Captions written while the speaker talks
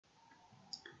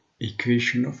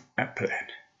equation of a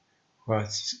plane.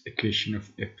 What's equation of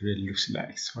a plane looks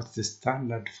like? What's the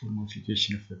standard form of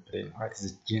equation of a plane? What is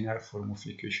the general form of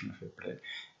equation of a plane?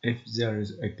 If there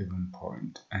is a given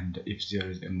point and if there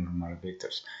is a normal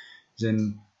vectors, then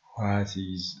what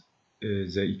is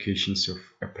the equations of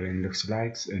a plane looks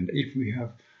like? And if we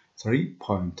have 3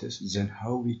 points, then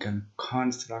how we can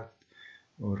construct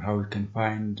or how we can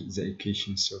find the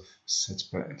equations of such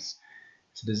planes?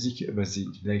 ስለዚህ በዚህ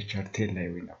ሌክቸር 10 ላይ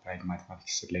ወይ አፕላይድ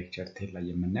ማቴማቲክስ ሌክቸር 10 ላይ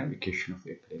የምናየው ኢኩዌሽን ኦፍ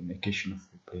ኤ ፕሌን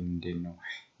እንዴት ነው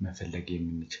መፈለግ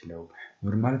የምንችለው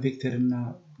ኖርማል ቬክተር እና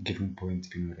ጊቭን ፖይንት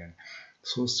ቢኖረን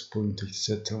 3 ፖይንቶች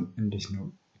ሰጥተውን እንዴት ነው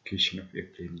ኢኩዌሽን ኦፍ ኤ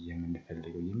ፕሌን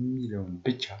የምንፈልገው የሚለውን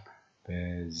ብቻ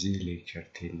በዚህ ሌክቸር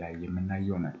 10 ላይ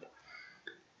የምናየው ነው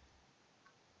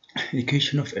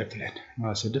ኢኩዌሽን ኦፍ ኤ ፕሌን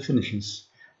so definitions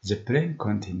the plane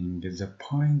containing the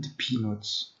point p naught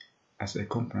as a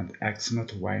component x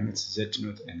naught, y naught, z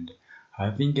naught, and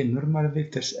having a normal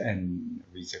vectors n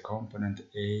with the component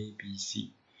a, b, c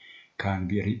can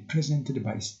be represented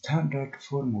by standard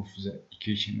form of the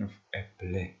equation of a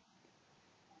plane.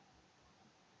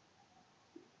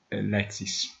 Like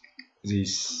this.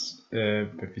 This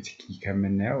perfectly can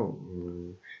now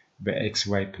by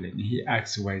xy plane. Here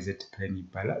xy z plane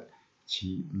ይባላል.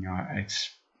 x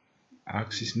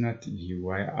axis not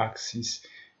y axis.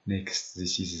 Next,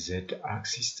 this is z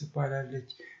axis ትባላለች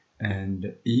and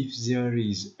if there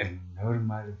is a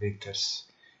normal vectors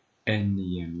n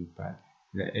የሚባል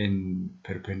ለn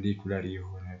perpendicular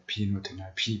የሆነ p ኖት እና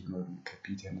p ኖት ከp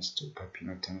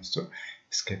ተነስቶ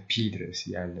እስከ p ድረስ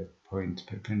ያለ point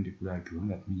perpendicular ቢሆን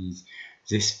that means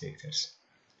this vectors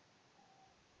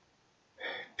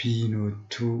p naught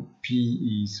to p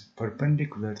is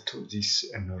perpendicular to this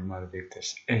normal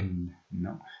vectors n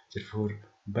no therefore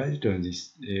based on this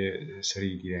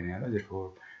 3D linear, therefore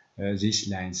these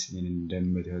lines in the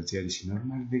middle there is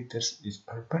normal vectors is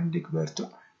perpendicular to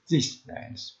these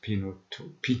lines p naught to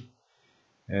p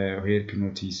where p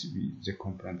naught is the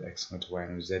component x naught, y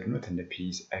naught, z naught, and the p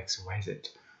is x, y, z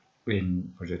when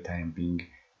for the time being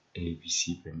a, b, c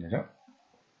vanilla.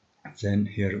 Then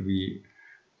here we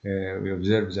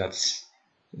observe that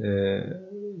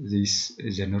this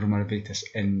the normal vectors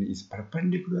n is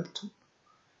perpendicular to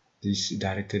this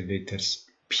directed vectors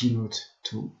p naught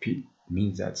to p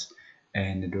means that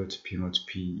n dot p naught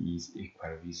p is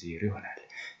equal to 0 ይሆናል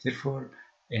therefore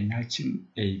ናችን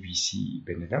abc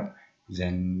ብንለው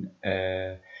then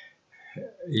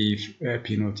if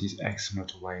p naught is x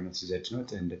naught, y naught, z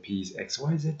naught, and p is x,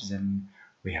 y, z, then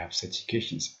we have such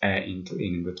equations a into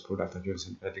n dot product of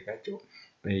Johnson predicato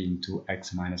a into x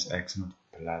minus x naught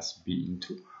plus b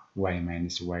into y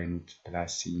minus y naught plus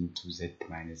c into z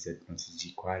minus z naught is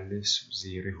equal to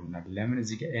 0 ይሆናል ለምን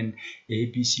እዚህ ጋር n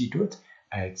abc dot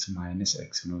x minus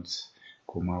x naught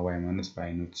comma y minus y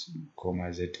naught comma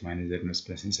z minus z naught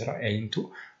plus እንሰራ a into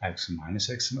x minus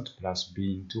x naught plus b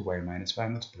into y minus y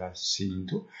naught plus c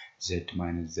into z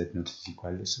minus z naught is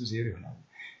equal to 0 ይሆናል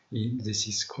this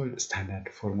is called standard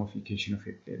form of equation of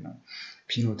a plane ነው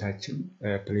p ኖታችን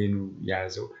ፕሌኑ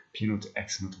ያዘው p ኖት x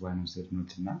ኖት y ኖት z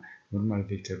ኖት እና ኖርማል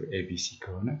ቬክተሩ abc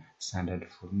ከሆነ ስታንዳርድ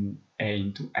ፎርሙ a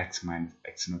into x minus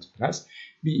x ኖት plus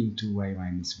b into y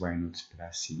minus y ኖት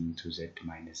plus c into z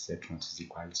minus z ኖት is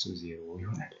equal to 0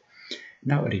 ይሆናል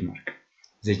now remark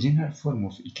the general form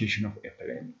of equation of a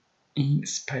plane in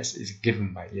space is given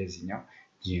by የዚህኛው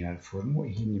general form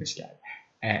ይሄን ይመስላል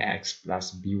ax plus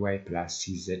by plus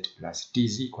cz plus d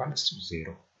is equals to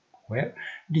 0 where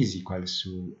d is equals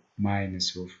to minus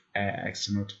of ax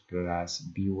naught plus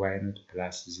by naught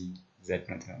plus z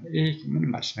naught ምን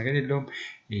ማለት ነገር የለውም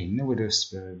ይሄን ወደ ውስጥ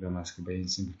በማስገባት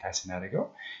ሲምፕሊፋይ ስናደርገው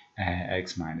x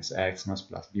minus ax naught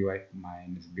plus by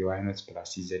minus by naught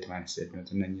plus cz minus z naught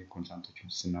እነኚህ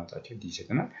ኮንስታንቶችን ስናወጣቸው d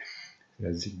ይሰጠናል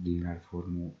ስለዚህ ሊኒየር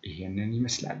ፎርሙ ይሄንን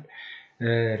ይመስላል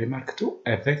remark to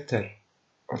a vector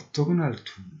orthogonal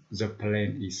to the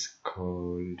plane is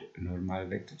called normal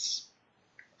vectors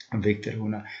vector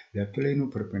ሆና ለፕሌኑ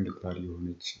perpendicular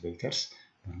የሆነች vectors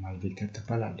normal vector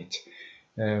ትባላለች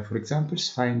for example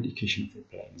find equation of a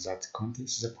plane that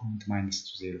contains the point minus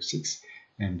 206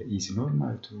 and is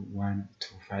normal to 1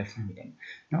 to 5 million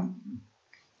now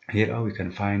here we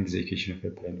can find the equation of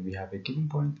a plane we have a given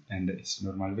point and its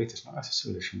normal vectors now as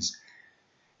solutions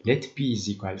let p is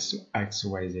equals to x,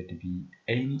 y, z be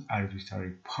any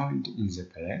arbitrary point in the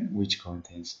plane which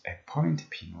contains a point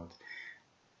p naught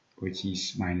which is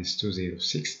minus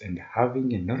 206 and having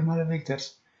a normal vectors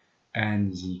and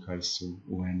is equals to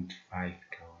 1 to 5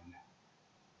 ከሆነ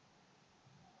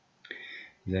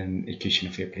then equation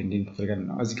of a plane እንፈልጋለን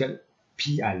ነው እዚህ ጋር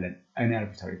p allen an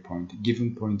arbitrary point given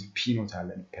point p not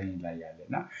allen plane ላይ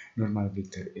ያለና normal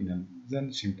vector in then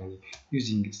simply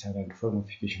using standard form of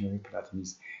equation that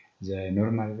means the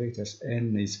normal vectors n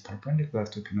is perpendicular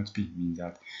to p not p means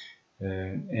that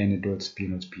n dot p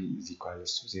not p is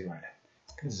equals to 0 አለን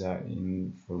ከዛ in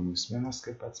form ውስጥ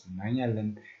በማስገባት እናያለን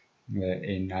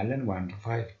n allen 1 to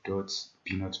 5 dot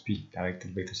p not p directed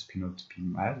vectors p not p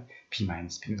ማለት p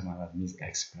minus p not ማለት means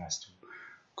x plus 2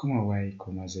 comma y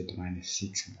comma z minus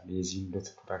 6 እና የዚህን ዶት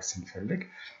ፕሮዳክት ስንፈልግ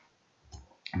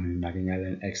ምን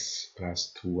እናገኛለን x plus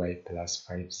 2y plus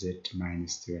 5z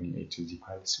minus 28 is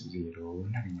equal to 0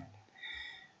 እናገኛለን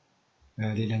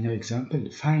ሌላኛው example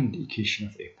find equation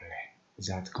of a plane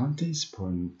that contains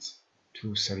point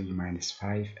 2 3 minus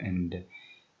 5 and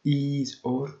is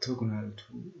orthogonal to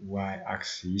y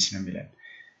axis ነው የሚለን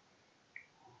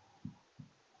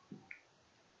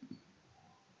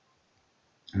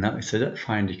Now it says that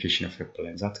find the equation of a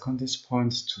plane that contains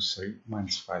points 2, 3,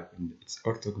 minus 5 and it's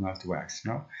orthogonal to x.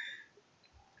 Now,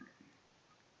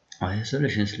 our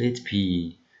solutions let p,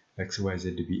 x, y,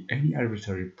 z be any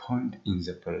arbitrary point in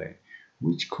the plane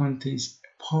which contains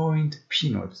point p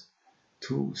naught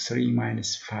 2, 3,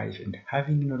 minus 5 and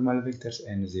having normal vectors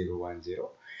n 0, 1,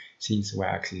 0 since y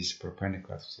axis is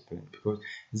perpendicular to the plane because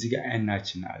this is n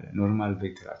normal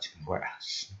vector y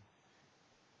axis.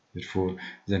 Therefore,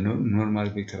 the normal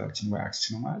vector action y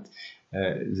axis ነው ማለት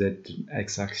z x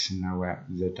axis እና y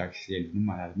z axis የሉም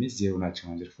ማለት ነው 0 ናቸው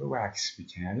ማለት therefore y axis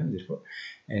ብቻ ያለው therefore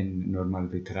normal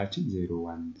vector action 0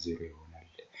 1 0 ይሆናል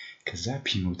ከዛ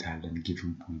p ኖት አለን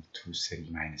given point 2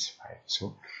 3 minus 5 so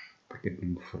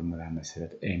በቅድም ፎርሙላ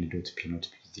መሰረት n dot p not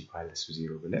p is equal to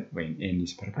 0 ብለን ወይም n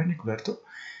is perpendicular to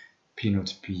p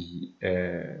not p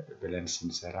ብለን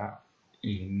ስንሰራ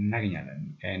እናገኛለን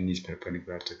n is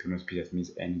perpendicular to p not p that means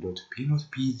n dot p not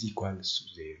p is equal to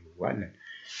 0 አለን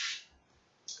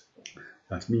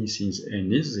that means since n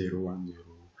is 0 1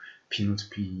 0 p not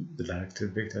p the directed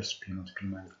vectors p not p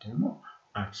ማለት ደግሞ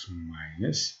x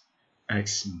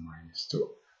minus 2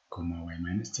 comma y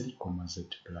minus 3 comma z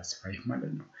plus 5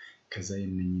 ማለት ነው ከዛ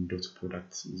የነኚህን dot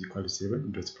product is equal to 0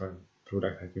 dot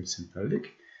product አድርገን ስንፈልግ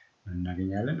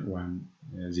እናገኛለን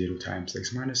 1 0 times x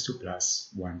minus 2 plus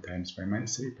 1 times y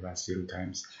minus 3 plus 0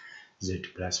 times z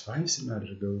plus 5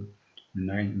 ስናደርገው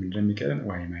ምን እንደሚቀረን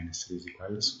y minus 3 is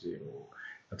equal to 0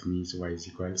 that means y is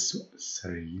equal to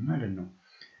 3 ማለት ነው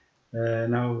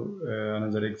now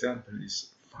another example is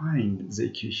find the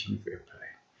equation of a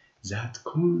plane that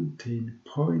contain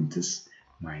points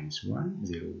minus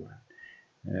 1 0 1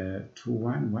 2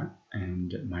 1 1 and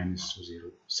minus 2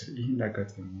 0 3 ይሄን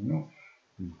ላጋጠመ ነው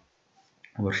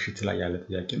ወርሽት ላይ ያለ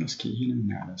ጥያቄ ነው እስኪ ይሄንን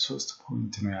እናያለን 3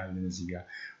 ፖይንት ነው ያለን እዚህ ጋር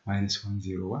 -1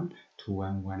 0 1 2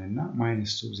 1 1 እና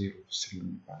 -2 0 3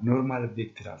 ነው ኖርማል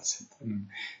ቬክተር አልሰጠንም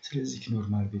ስለዚህ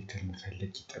ኖርማል ቬክተር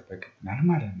መፈለግ ይጠበቅብናል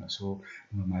ማለት ነው ሶ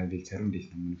ኖርማል ቬክተር እንዴት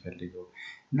ነው የምንፈልገው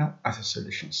now as a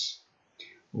solutions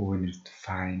we need to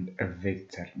find a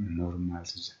vector normal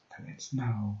to the plane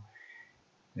now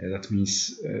that means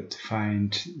to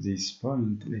find this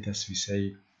point let us say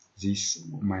this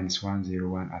 -1 0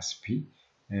 1 as p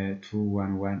 2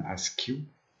 1 1 as q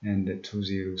and 2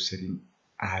 0 3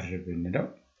 r ብንለው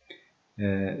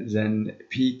then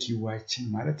p q ዋችን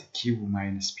ማለት q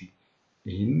minus p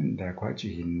ይሄን እንዳልኳችሁ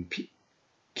ይሄን p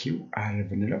q r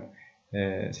ብንለው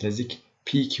ስለዚህ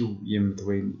p q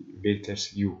የምትወይ ቬክተርስ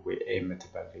u ወይ a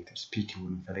የምትባል ቬክተርስ p q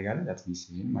እንፈልጋለን that means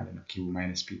ይሄን ማለት ነው q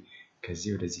minus p ከዚህ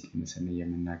ወደዚህ ተነሰነ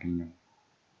የምናገኘው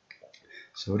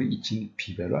sorry እቺን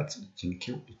p በሏት እቺን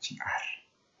q እቺን r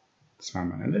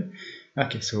ተስማማናል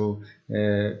okay so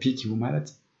pq ማለት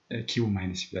q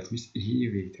minus p that means ይሄ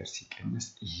ቬክተር ሲቀነስ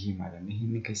ይሄ ማለት ነው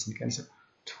ይሄን ከዚህ ሲቀነስ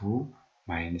 2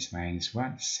 minus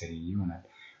 1 3 ይሆናል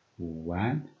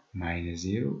 1 minus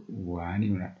 0 1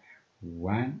 ይሆናል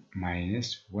 1 minus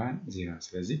 1 0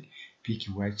 ስለዚህ pq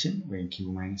ዋችን ወይ q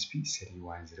minus p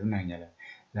 3 1 0 እናገኛለን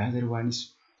the other one is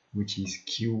which is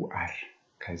qr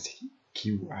ከዚህ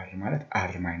qr ማለት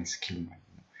r minus q ማለት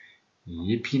ነው ይሄ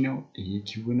p ነው ይሄ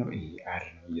q ነው ይሄ r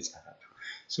ነው እየጻፋችሁ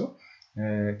so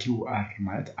qr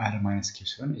ማለት r minus q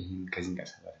ሲሆን ይሄን ከዚህ ጋር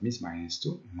ሰላም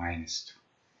 -2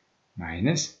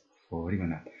 minus 4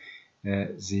 ይሆናል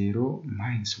 0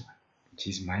 minus 1 which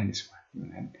is minus 1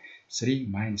 ይሆናል 3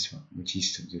 minus 1 which is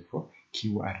 2 therefore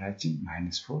qr አችን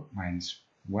 -4 minus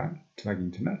 1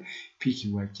 ታገኝተናል pq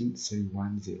አችን 3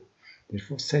 1 0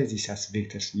 therefore say this as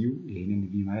vectors u ይሄንን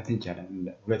v ማለት እንችላለን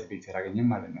ሁለት ቬክተር አገኘን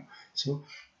ማለት ነው so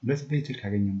ሁለት ቬክተር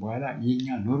ካገኘን በኋላ የኛ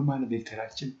ኖርማል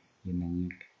ቬክተራችን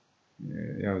የነኚህ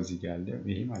ያው እዚህ ጋር አለ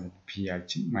ይሄ ማለት ነው p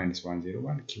አችን -1 0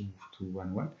 1 q 2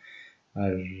 1 1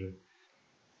 r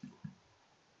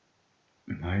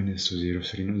 -2 0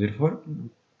 3 ነው therefore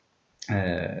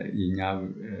የኛ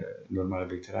ኖርማል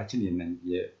ቬክተራችን የነን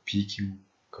የpq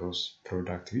cross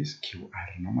product with qr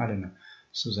ነው ማለት ነው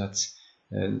so that's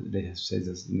let us say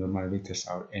that normal vectors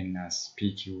are n as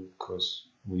pq cross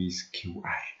with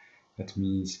qr that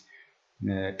means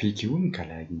pqን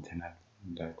ከላይ አግኝተናል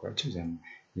እንዳልኳችሁ ዘን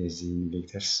የዚህ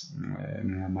ቬክተርስ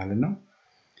ማለት ነው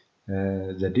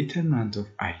the determinant of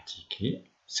itk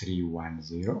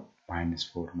 310 minus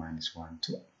 4 minus 1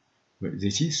 2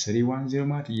 this is 310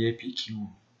 ማለት የpq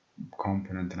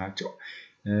ኮምፖነንት ናቸው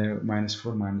minus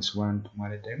 4 minus 1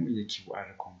 ማለት ደግሞ የqr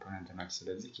ኮምፖነንት ናቸው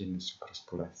ስለዚህ የነሱ ክሮስ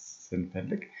ፕሮዳክት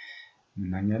ስንፈልግ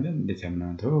እናኛለን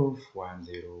determinant of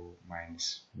 10 minus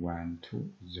 1 2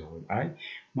 the whole I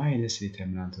minus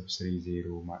determinant of 30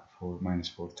 4 minus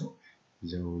 4 2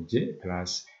 the whole j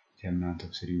plus determinant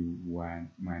of 3 1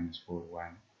 minus 4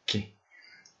 1 k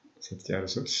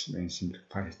ስትጨርሱት when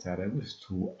simplify ታደርጉት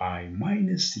 2i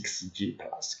minus 6j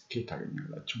plus k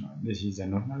ታገኛላችሁ ማለት ነው this is the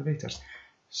normal vectors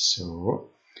so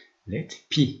let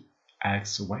p x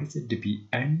y z be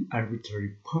any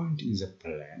arbitrary point in the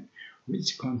plane which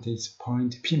contains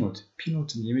point p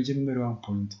naught የመጀመሪያው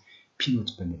point p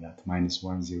naught በመላት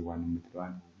 -101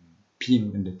 የምትለዋን p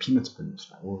naught እንደ p naught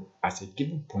በመጥራት or as a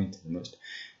given point በመጥራት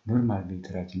ኖርማል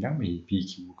ቬክተራችን ደግሞ ይሄ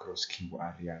pq cross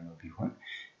qr ያለው ቢሆን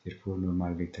therefore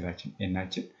normal vectoራችን n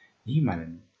ናችን ይሄ ማለት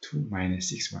ነው 2 minus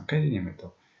 6 1 ከዚህ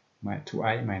የመጣው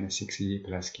 2i minus 6j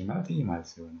plus k ማለት ይሄ ማለት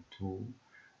ስለሆነ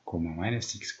 2 minus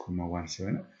 6 1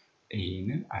 ስለሆነ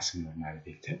ይሄንን as normal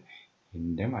vector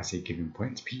እንደም as a given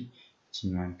point p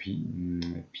ቺማን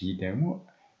p ደግሞ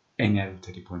any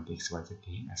arbitrary point x y z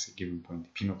ይሄን as a given point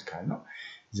p not ካልነው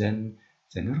then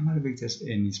the normal vectors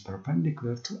n is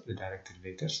perpendicular to the directed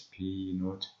vectors p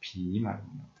not p ማለት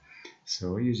ነው so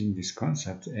using this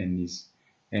concept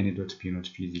n dot p not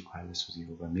p is equal to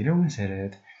 0 በሚለው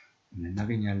መሰረት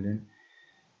እናገኛለን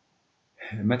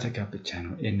መተካት ብቻ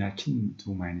ነው n አችን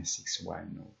 2 minus 6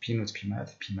 1 ነው p not p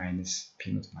ማለት p minus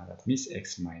p not ማለት means x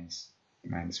minus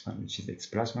 1 which is x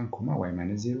plus 1 comma y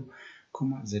minus 0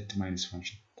 comma z minus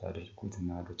 1 ታደርጉትና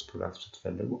ዶት ፕሮዳክት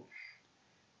ትፈልጉ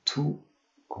 2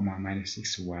 comma minus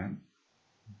 6 1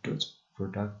 dot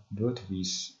product dot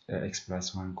with x plus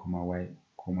 1 comma y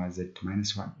comma z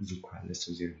minus 1 is equal to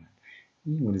 0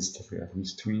 ይህ ወደ ተፈራራሚ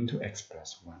means 2 into x plus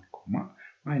 1 comma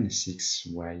minus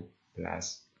 6y plus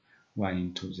 1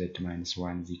 into z minus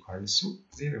 1 is equal to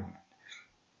 0 ይሆናል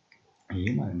ይሄ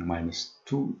ማለት ነው minus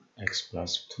 2x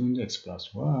plus 2 into x plus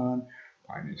 1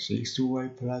 minus 6y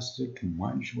plus z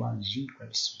minus 1 is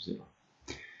equal to 0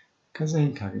 ከዛ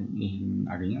ይሄን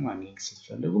አገኘ ማለት x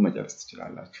ስትፈልጉ መጨረስ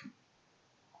ትችላላችሁ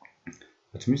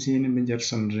በትምህርት ይሄንን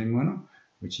ብንጨርሰው ምንድነው የሚሆነው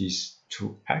which is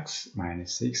 2x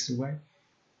minus 6y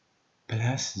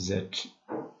plus z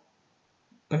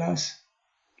plus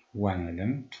 1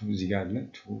 አለን 2 እዚህ ጋር አለ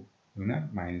 2 ይሆናል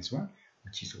minus 1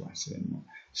 which is 1 ስለሚሆን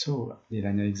so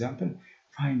ሌላኛው example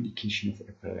find equation of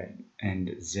a plane and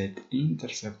z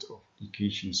intercept of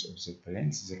equations of the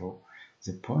plane 0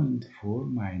 the point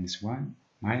 4 minus 1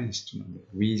 minus 2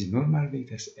 with normal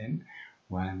vectors n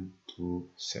 1 2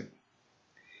 7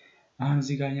 አሁን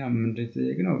እዚህ ጋር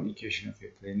ምንድነው equation of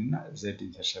a plane እና z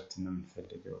intercept ነው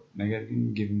የምንፈልገው ነገር ግን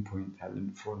given point አለን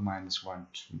 4 minus 1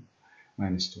 2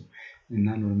 minus 2 እና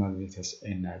normal vectors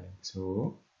n አለን so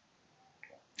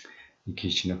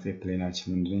equation of a plane አችን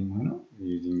ምንድነው የሚሆነው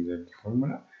using the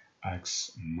formula x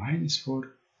minus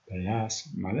 4 plus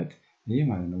ማለት ይሄ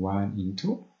ማለት ነው 1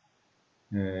 into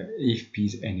if p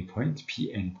is any point p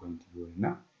any point ይሆንና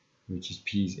which is p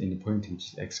is any point which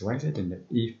is x y z and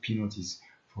if p not is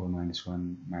 4 minus 1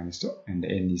 minus 2 and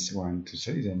n is 1 to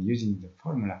 3 then using the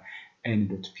formula n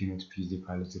dot p not p is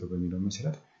equal to 0 በሚለው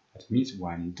መሰረት that means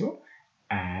 1 into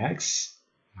x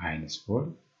minus 4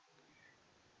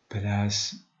 plus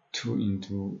 2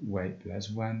 into y plus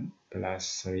 1 plus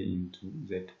 3 into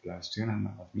z plus 2 and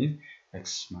that means x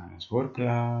minus 4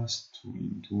 plus 2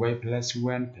 into y plus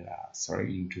 1 plus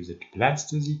 3 into z plus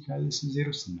 2 is equal to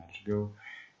 0 ስናደርገው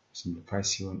simplify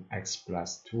ሲሆን x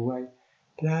plus 2y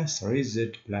plus 3z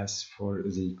plus 4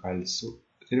 is equal to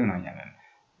 0 ነው ያለን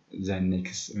the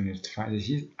next we need to find is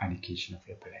an equation of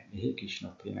a plane ይሄ equation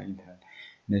of plane አግኝተናል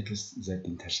next z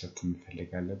intercept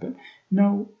እንፈልጋለን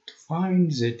now to find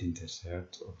z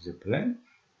intercept of the plane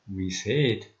we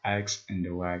set x and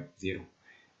y 0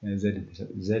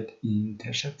 z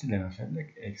intercept ለመፈለግ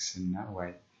x እና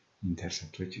y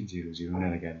ኢንተርሰፕቶችን 0 0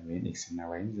 እናደርጋለን ወይ x እና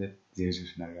y 0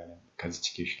 0 እናደርጋለን ከዚህ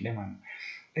ኢኩዌሽን ላይ ማለት ነው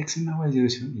x እና y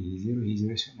 0 ሲሆን ይሄ 0 ይሄ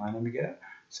 0 ሲሆን ማለት ነው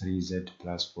 3z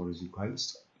plus 4 is equal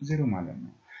to 0 ማለት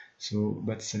ነው so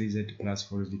but 3z plus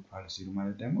 4 is equal to 0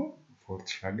 ማለት ደግሞ 4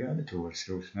 ተሻግራለች over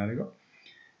 3 እናደርገው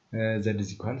z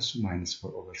is equal to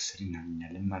 -4 over 3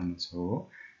 እናገኛለን ማለት ነው so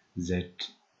z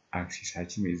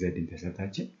አክሲሳችን ወይ z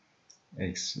ኢንተርሰፕታችን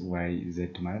x y z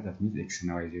ማለት that means x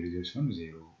እና y 0 0 ሲሆን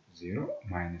 0 0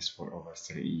 minus 4 over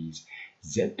 3 is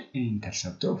z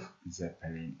intercept of the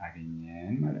plane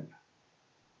አገኘን ማለት ነው።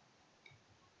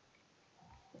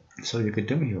 So you could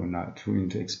do here now 2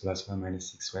 into x plus 1 minus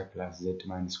 6y plus z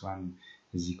minus 1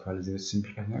 is equal to 0.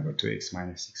 Simplify now 2x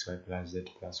minus 6y plus z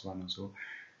plus 1. So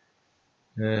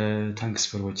thanks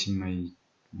for watching my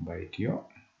video.